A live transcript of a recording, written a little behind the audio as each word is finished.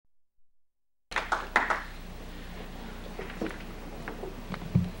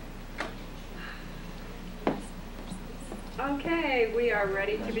Okay, we are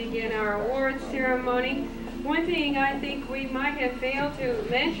ready to begin our awards ceremony. One thing I think we might have failed to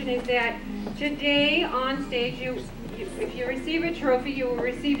mention is that today on stage, if you receive a trophy, you will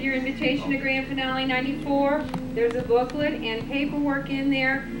receive your invitation to Grand Finale 94. There's a booklet and paperwork in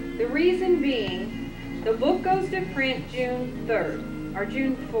there. The reason being, the book goes to print June 3rd, or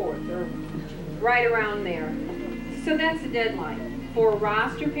June 4th, or right around there. So that's the deadline. For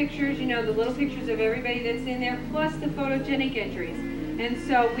roster pictures, you know, the little pictures of everybody that's in there, plus the photogenic entries. And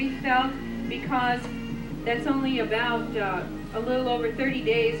so we felt, because that's only about a little over 30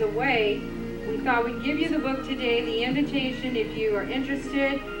 days away, we thought we'd give you the book today, the invitation. If you are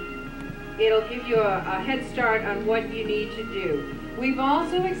interested, it'll give you a head start on what you need to do. We've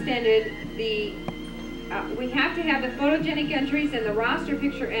also extended the, we have to have the photogenic entries and the roster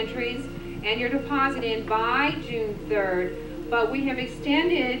picture entries and your deposit in by June 3rd. But we have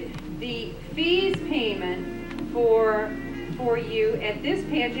extended the fees payment for you at this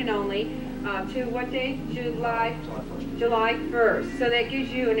pageant only to what day? July 1st. So that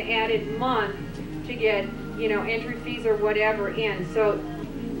gives you an added month to get, you know, entry fees or whatever in. So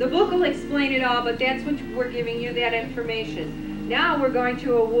the book will explain it all, but that's what we're giving you, that information. Now we're going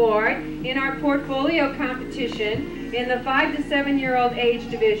to award in our portfolio competition in the 5 to 7-year-old age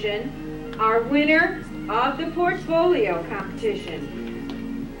division our winner of the portfolio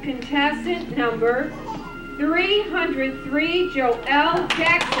competition, contestant number 303, Joelle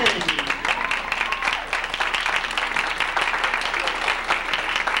Jackson.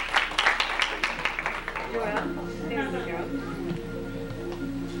 Joelle, there you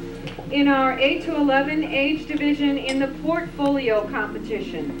go. In our 8 to 11 age division in the portfolio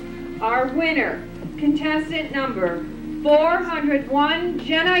competition, our winner, contestant number 401,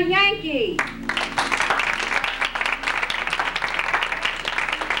 Jenna Yankee.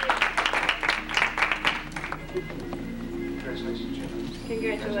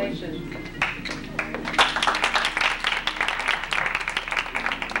 Congratulations.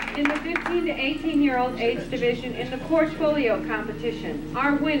 In the 15 to 18-year-old age division in the portfolio competition,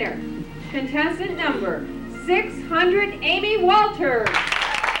 our winner, contestant number 600, Amy Walters.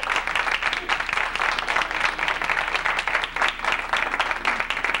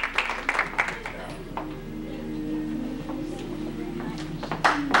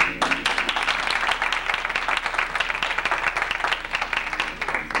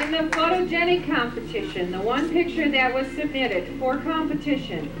 In the photogenic competition, the one picture that was submitted for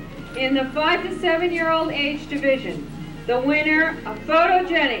competition in the 5 to 7-year-old age division, the winner of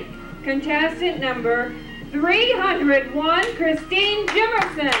photogenic, contestant number 301, Kristine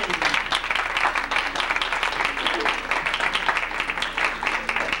Jimmerson.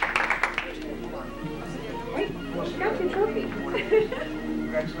 Wait, she got your trophy.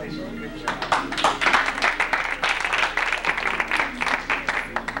 Congratulations, good job.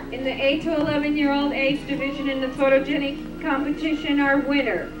 In the 8 to 11-year-old age division in the photogenic competition, our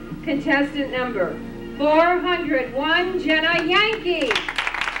winner, contestant number 401, Jenna Yankee.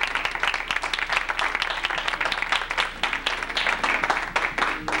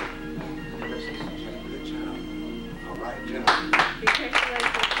 Good job. All right, Jenna.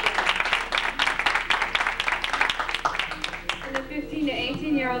 Congratulations, Jenna. In the 15 to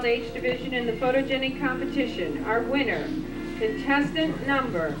 18-year-old age division in the photogenic competition, our winner, contestant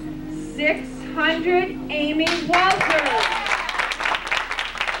number 600, Amy Walters.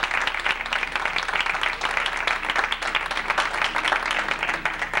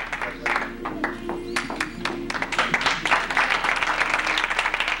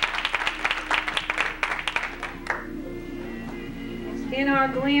 In our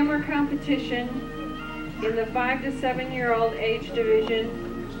glamour competition in the 5 to 7-year-old age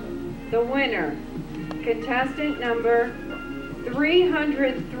division, the winner, contestant number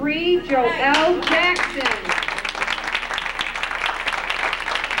 303, Joelle Jackson.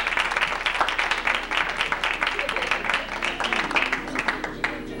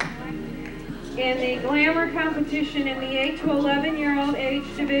 In the glamour competition in the 8 to 11-year-old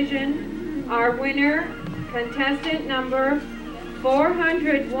age division, our winner, contestant number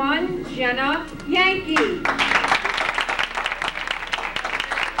 401, Jenna Yankee.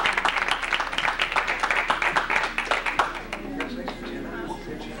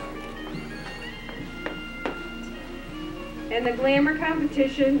 In the glamour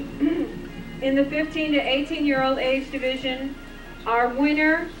competition in the 15 to 18-year-old age division, our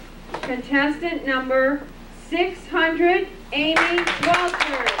winner, contestant number 600, Amy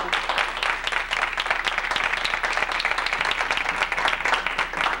Walters.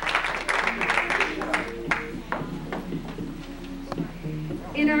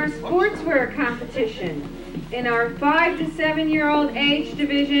 In our sportswear competition In our 5 to 7-year-old age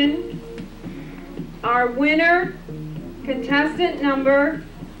division, our winner, contestant number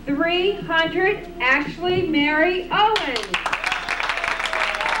 300, Ashley Mary Owens.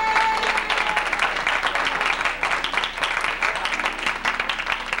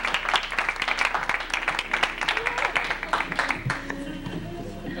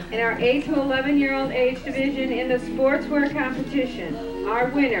 In our 8 to 11-year-old age division in the sportswear competition, our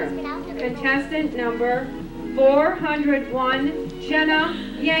winner, contestant number 401, Jenna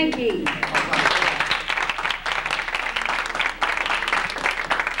Yankee. Good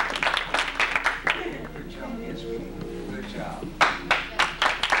job, yes, sweetie. Good job.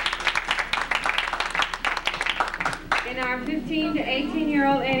 In our 15 to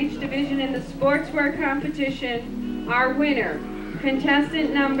 18-year-old age division in the sportswear competition, our winner,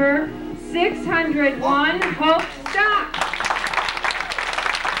 contestant number 601, Hope Stock.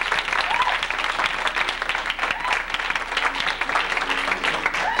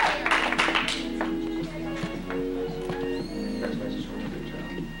 Congratulations, sweetie. Good job.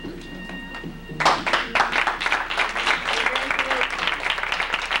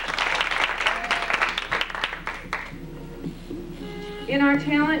 In our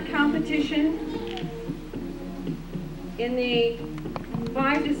talent competition, in the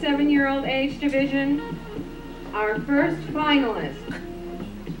 5 to 7-year-old age division, our first finalist,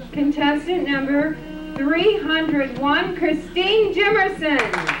 contestant number 301, Kristine Jimmerson.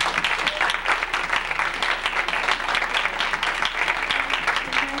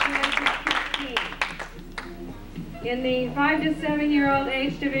 In the 5 to 7-year-old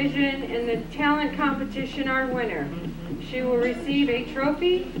age division, in the talent competition, our winner, she will receive a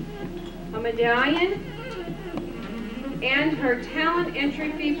trophy, a medallion, and her talent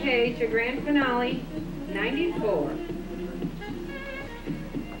entry fee paid to grand finale 94.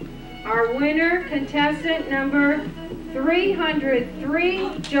 Our winner, contestant number 303,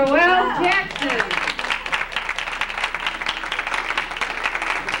 Joelle Jackson.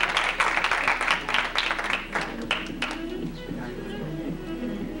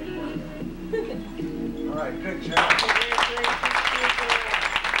 All right, good job.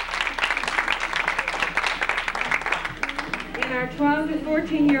 In our 12 to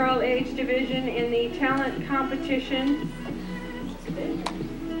 14-year-old age division in the talent competition,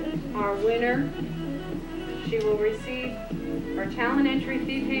 our winner, she will receive her talent entry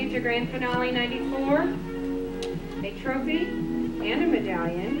fee paid to grand finale 94, a trophy, and a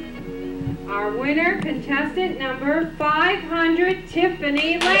medallion. Our winner, contestant number 500,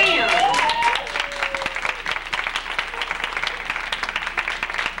 Tiffany Lamb.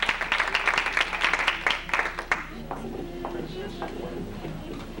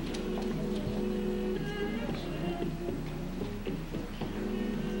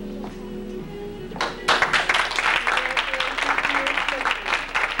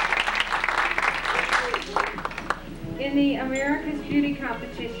 In the America's Beauty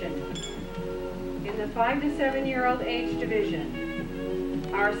competition, in the 5 to 7-year-old age division,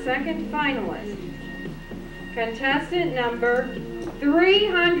 our second finalist, contestant number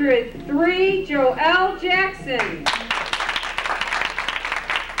 303, Joelle Jackson.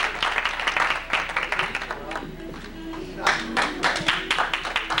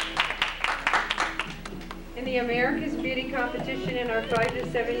 In the America's Beauty competition in our 5 to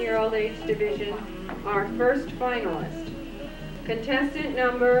 7-year-old age division, our first finalist, contestant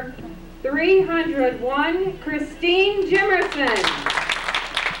number 301, Kristine Jimmerson.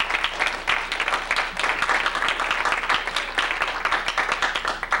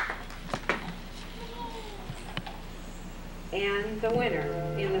 And the winner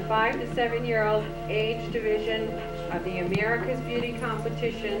in the 5 to 7-year-old age division of the America's Beauty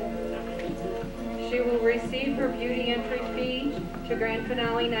competition, she will receive her beauty entry fee to grand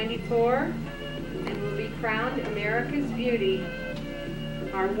finale 94 and will be crowned America's Beauty.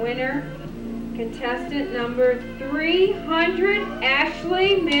 Our winner, contestant number 300,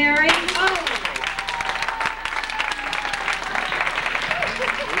 Ashley Mary Owens.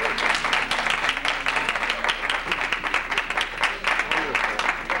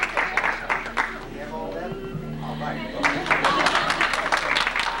 You have all that? All right.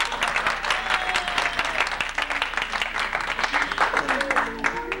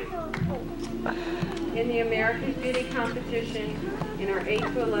 In the America's Beauty competition in our 8 to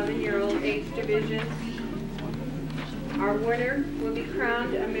 11-year-old age division, our winner will be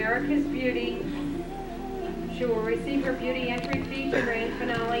crowned America's Beauty. She will receive her beauty entry fee to grand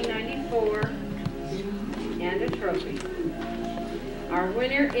finale 94 and a trophy. Our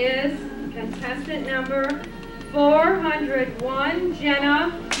winner is contestant number 401,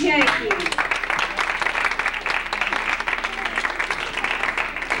 Jenna Yankee.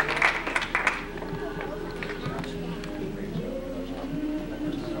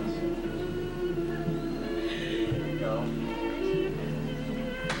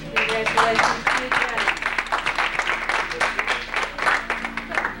 Congratulations to you, Janet.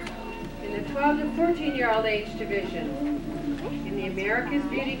 In the 12 to 14-year-old age division, in the America's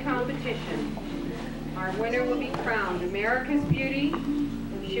Beauty competition, our winner will be crowned America's Beauty.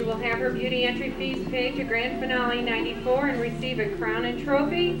 She will have her beauty entry fees paid to Grand Finale 94 and receive a crown and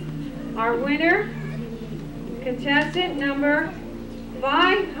trophy. Our winner, contestant number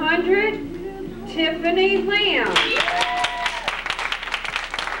 500, Tiffany Lamb.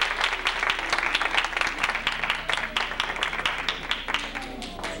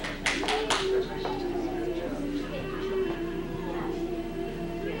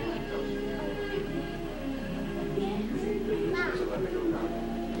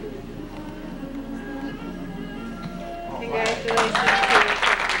 Congratulations to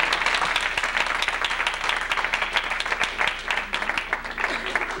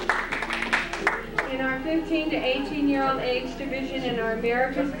you. In our 15 to 18-year-old age division in our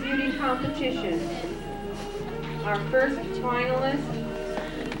America's Beauty competition, our first finalist,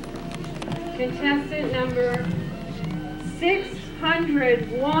 contestant number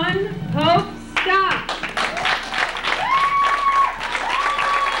 601, Hope Scott.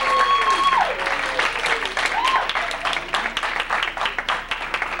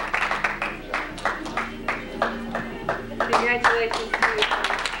 Congratulations to you.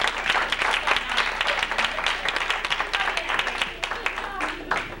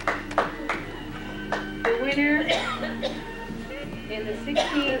 The winner in the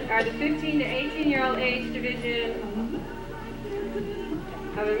 15 to 18-year-old age division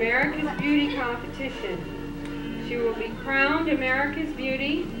of America's Beauty competition. She will be crowned America's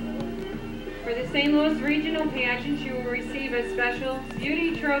Beauty. For the St. Louis Regional Pageant, she will receive a special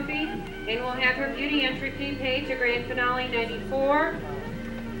beauty trophy and will have her beauty entry fee paid to Grand Finale 94.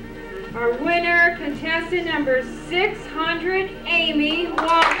 Our winner, contestant number 600, Amy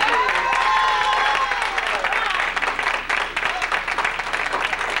Walton.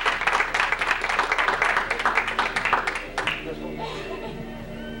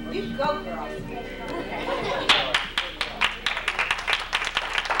 You go, girl.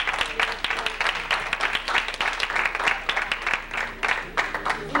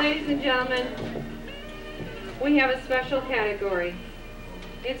 Ladies and gentlemen, we have a special category.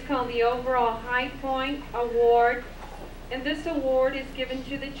 It's called the Overall High Point Award, and this award is given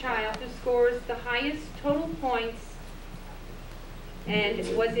to the child who scores the highest total points and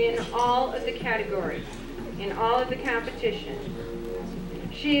was in all of the categories, in all of the competition.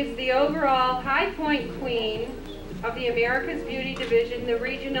 She is the overall High Point Queen of the America's Beauty Division, the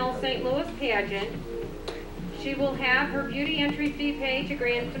Regional St. Louis Pageant. She will have her beauty entry fee paid to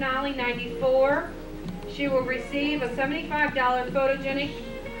Grand Finale 94. She will receive a $75 photogenic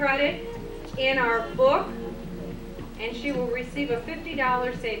credit in our book, and she will receive a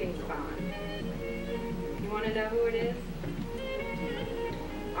 $50 savings bond. You want to know who it is?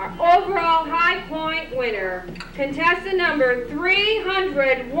 Our overall High Point winner, contestant number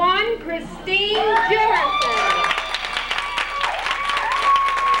 301, Kristine Buffy.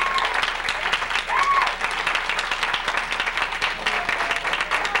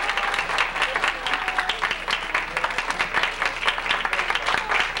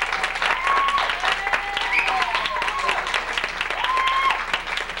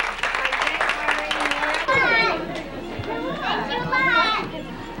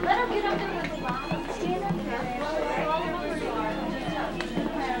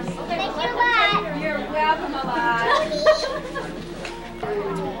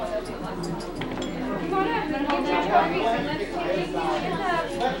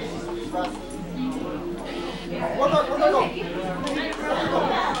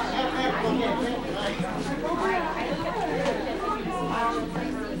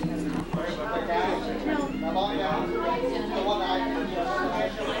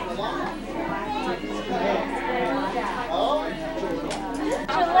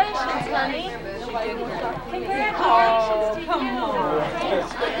 Congratulations, honey. Congratulations. Oh, come on.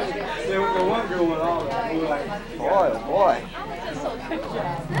 The one girl went off. We were like, boy, oh boy. Good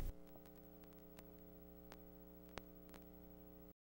job.